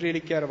doesn't really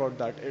care about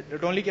that.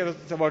 It only cares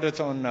about its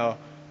own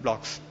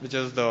blocks, which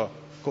is the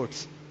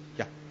quotes.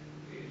 Yeah.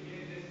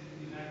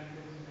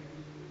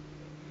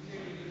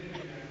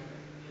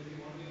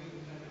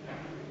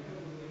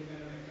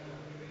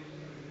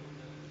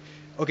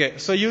 Okay,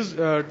 so use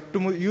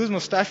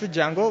Mustache with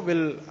Django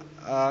will,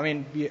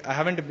 I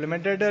haven't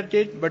implemented that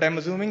yet, but I'm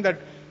assuming that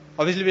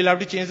obviously we'll have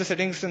to change the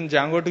settings in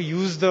Django to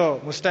use the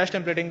Mustache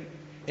templating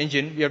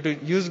engine. We have to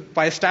use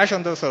PyStash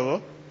on the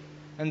server,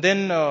 and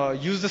then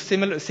use the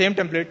same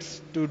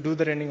templates to do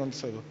the rendering on the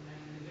server.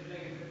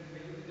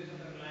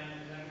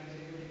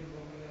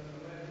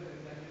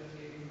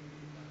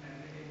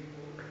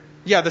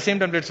 Yeah, the same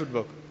templates would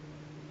work.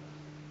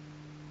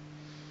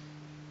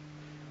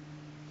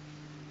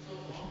 So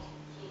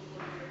for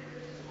different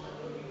devices, on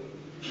your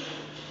you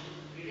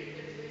predict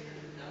the device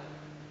and dump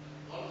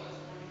all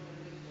corresponding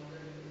templates for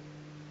that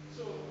device.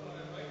 So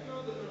right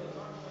now, not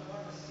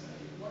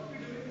necessarily. What we're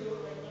doing though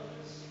right now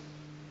is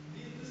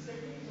this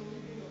technique is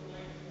only being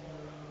applied for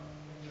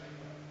the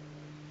iPad.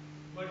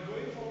 But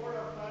going forward,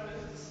 our plan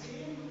is the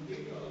same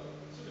data.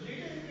 So the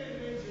data API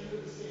remains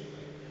generally the same,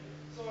 right?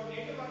 Yeah. So our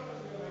native app that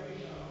we are writing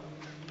now,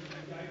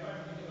 the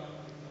iPad native app,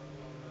 for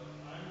example, or the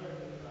Android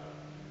native app,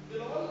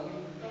 they'll all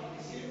adopt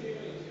the same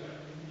data API.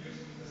 The use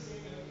will be the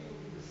same, everything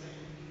will be the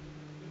same.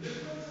 The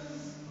difference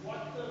is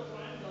what the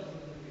client does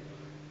with the data.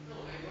 No,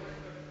 I got it.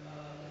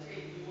 But let's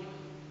say you want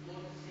to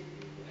port the same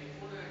thing to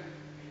iPhone and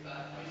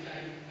iPad.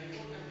 Maybe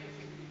iPhone templates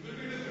will be Will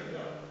different. be different,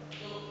 yeah.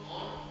 So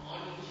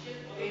on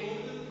initial Or the page,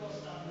 mobile plus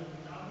tablet.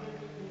 The tablet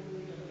and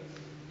mobile templates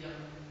will be yeah.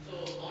 different. So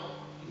on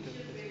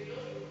initial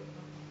failure,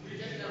 you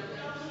just dump the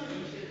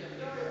Absolutely. initial Yeah,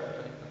 templates. yeah,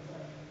 yeah. Exactly.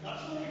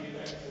 That's what we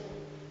detect. So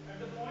at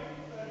the point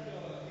that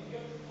we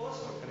get the first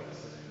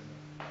request,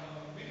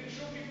 we can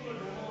show people a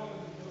demo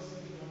in the first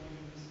thing if you want. You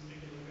can just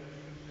take a look at it.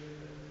 You can play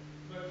with it.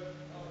 But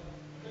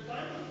at the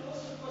time the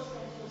first request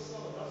comes to a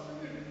server, that's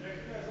when we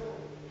recognize,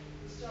 oh,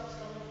 this chap's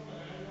coming from an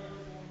Android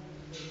phone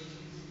with the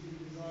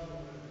HTC Desire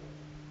or whatever.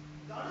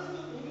 That is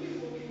the only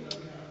forking that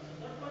we have. So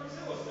at that point we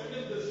say, oh, send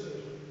in this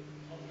version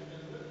of the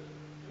template,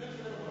 and then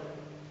forget about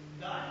it.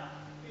 That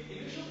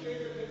initial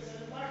page that gets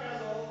sent back has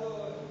all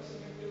the hooks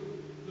in it to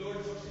load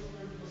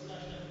subsequent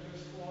Mustache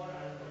templates for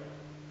Android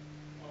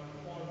or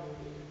for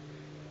mobile.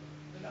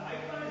 When the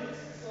iPad hits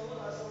the server,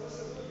 our server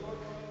says, oh,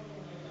 you're coming from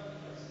an iPad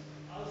device.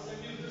 I'll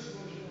send you this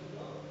version of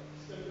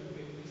the skeleton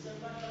page. We send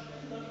back that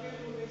page, and that page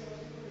will make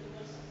subsequent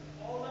requests.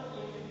 All that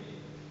will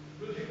hit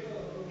the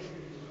global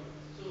page URL.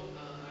 So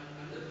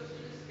another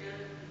question is, can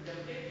the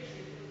template be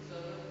sent to the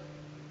server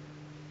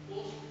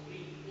post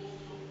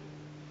load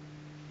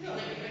Yeah,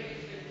 in my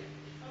case? Can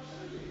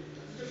absolutely.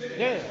 You can make it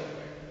Yeah. next time.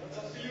 That's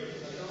up to you. If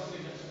you want to say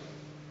next time.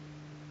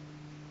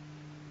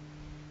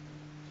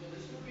 so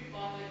this would be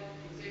part like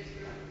inside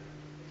script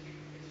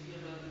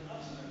HTML.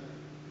 Absolutely.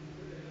 You can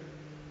build it in.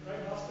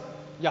 Right, Bhaskar?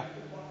 Yeah. You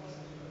can part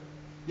this anywhere.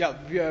 Yeah,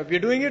 we're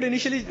doing it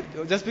initially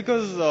just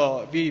because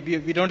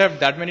we don't have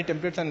that many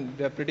templates and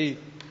they're pretty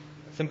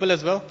simple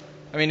as well.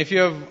 I mean, if you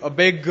have a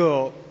big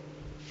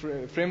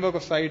framework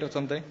of site or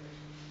something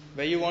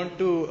where you want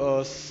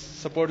to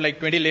support like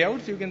 20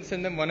 layouts, you can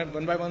send them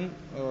one by one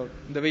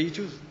the way you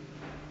choose.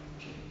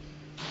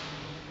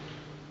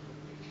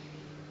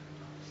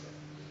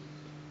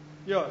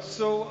 Yeah,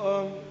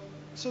 so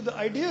the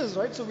idea is,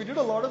 right, so we did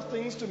a lot of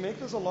things to make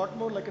this a lot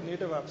more like a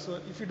native app. So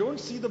if you don't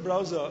see the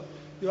browser,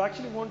 you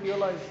actually won't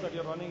realize that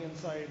you're running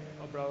inside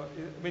a browser.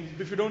 I mean,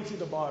 if you don't see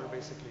the bar,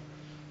 basically.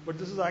 But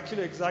this is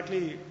actually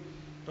exactly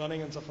running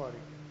in Safari.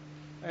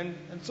 And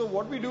so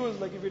what we do is,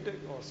 like, if we take,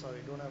 oh,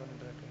 sorry, don't have an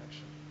internet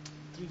connection.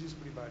 3G is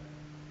pretty bad.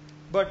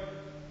 But,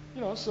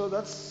 so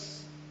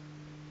that's,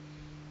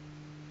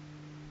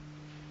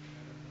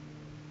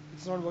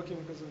 it's not working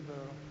because of the,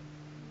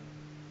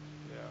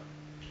 yeah.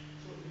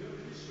 So here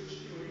when you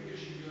switch the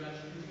orientation, you're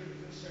actually using a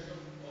different set of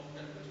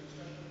templates,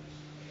 Mustache templates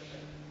at that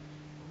time?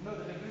 No,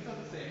 the templates are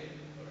the same.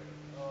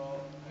 Alright.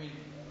 I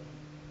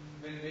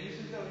mean, when you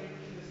switch the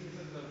orientation, the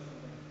CSS does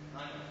something.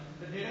 And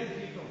the data is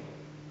free from.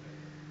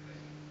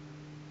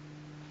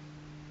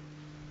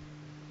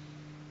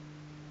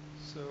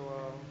 So,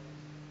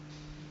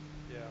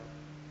 yeah.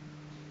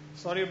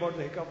 Sorry about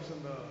the hiccups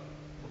in the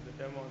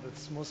demo.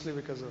 That's mostly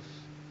because of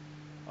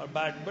our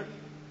bad. But,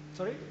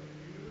 sorry?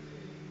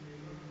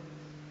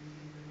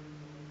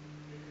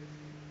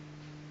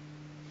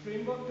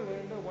 Framework to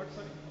render what,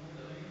 sorry?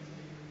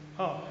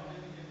 Huh.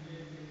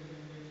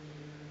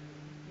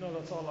 No,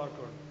 that's all our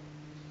code.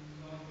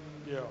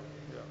 Yeah,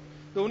 yeah.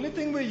 The only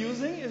thing we're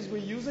using is we're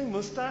using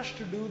Mustache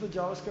to do the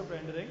JavaScript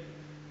rendering,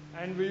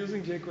 and we're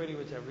using jQuery,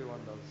 which everyone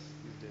does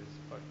these days.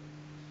 But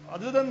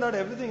other than that,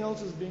 everything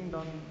else is being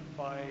done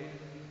by.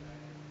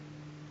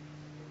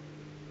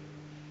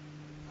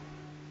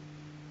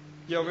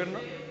 Yeah, we're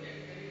not. Can it be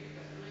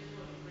customized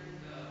for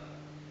different?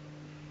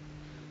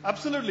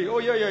 Absolutely. Oh,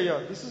 yeah.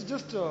 This is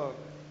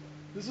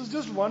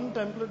just one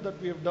template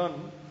that we have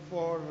done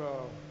for.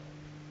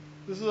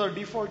 This is our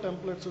default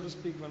template, so to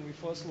speak. When we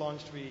first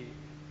launched,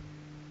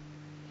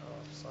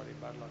 sorry,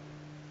 bad luck.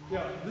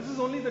 Yeah, this is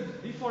only the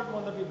default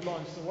one that we've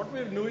launched. So what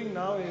we're doing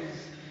now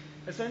is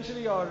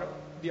essentially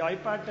the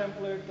iPad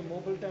template, the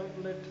mobile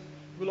template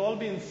will all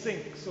be in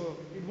sync. So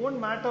it won't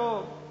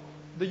matter.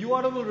 The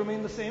URL will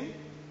remain the same.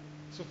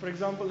 So for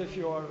example, if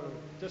you're,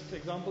 just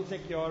example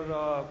sake,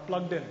 you're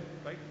plugged in,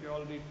 right? You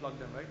all read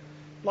plugged in, right?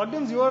 Plugged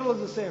in's URL is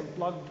the same,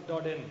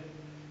 plugged.in.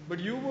 But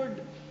you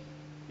would,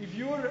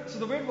 so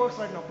the way it works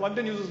right now, plugged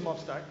in uses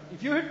Mobstack.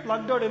 If you hit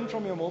plug.in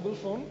from your mobile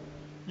phone,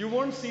 you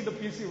won't see the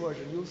PC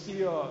version. You'll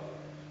see a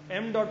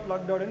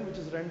m.plug.in, which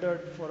is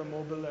rendered for a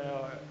mobile,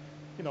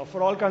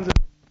 for all kinds of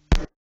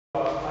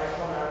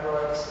iPhone,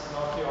 Androids,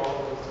 Nokia, all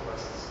of those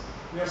devices.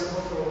 We have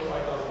support for over 5,000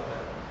 of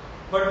them.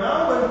 But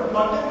now when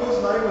plugin goes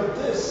live with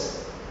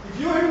this, if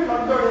you hit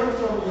plug.in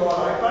from your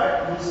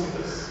iPad, you'll see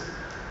this.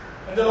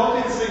 And they'll all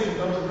be the same in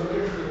terms of look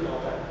and feel and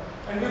all that.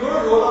 And we're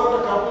going to roll out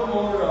a couple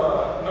more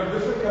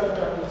different kind of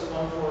templates,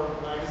 one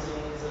for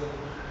magazines and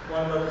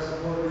one that is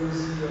more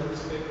newsy or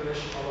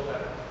newspaperish, all of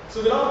that.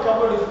 So we'll have a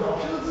couple of different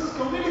options. This is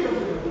completely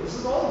configurable. This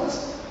is all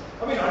just,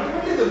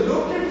 ultimately the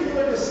look and feel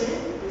that you're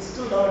seeing is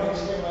still done in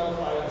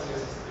HTML5 and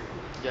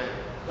CSS3. Yeah.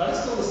 That is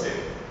still the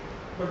same.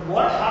 But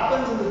what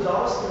happens in the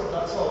JavaScript,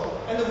 that's all.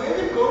 And the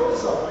way we code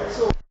this up, right?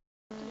 So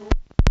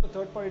the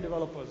third-party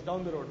developers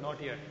down the road,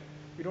 not yet.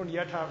 We don't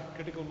yet have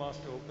critical mass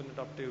to open it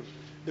up to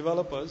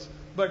developers.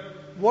 But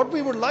what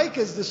we would like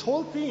is this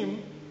whole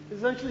theme is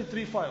essentially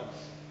 3 files.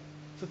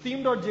 So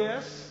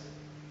theme.js,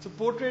 so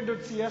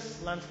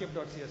portrait.cs,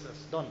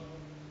 landscape.css, done.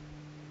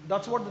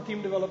 That's what the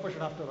theme developer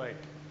should have to write.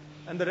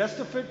 And the rest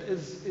of it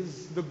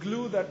is the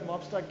glue that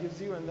Mobstack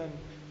gives you, and then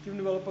theme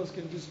developers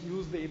can just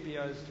use the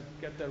APIs to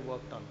get their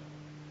work done.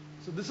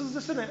 So this is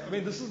just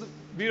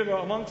we're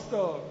amongst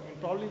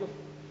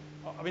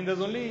there's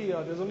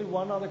only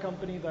one other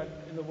company that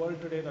in the world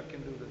today that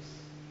can do this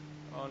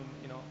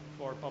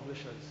for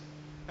publishers.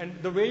 And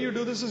the way you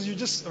do this is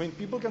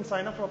people can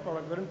sign up for a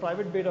product. We're in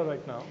private beta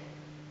right now,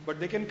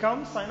 but they can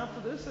come sign up for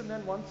this, and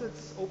then once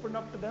it's opened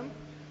up to them,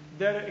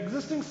 their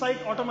existing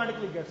site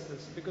automatically gets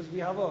this because we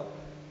have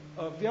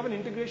an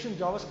integration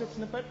JavaScript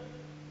snippet.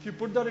 If you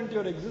put that into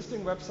your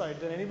existing website,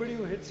 then anybody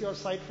who hits your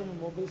site from a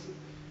mobile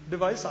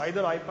device,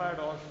 either iPad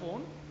or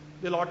phone,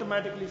 they'll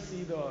automatically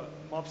see the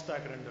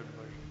Mobstack rendered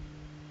version.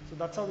 So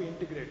that's how we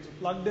integrate. So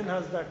Plugged In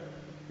has that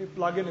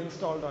plugin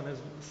installed on his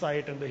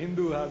site, and the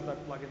Hindu has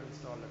that plugin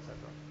installed, etc.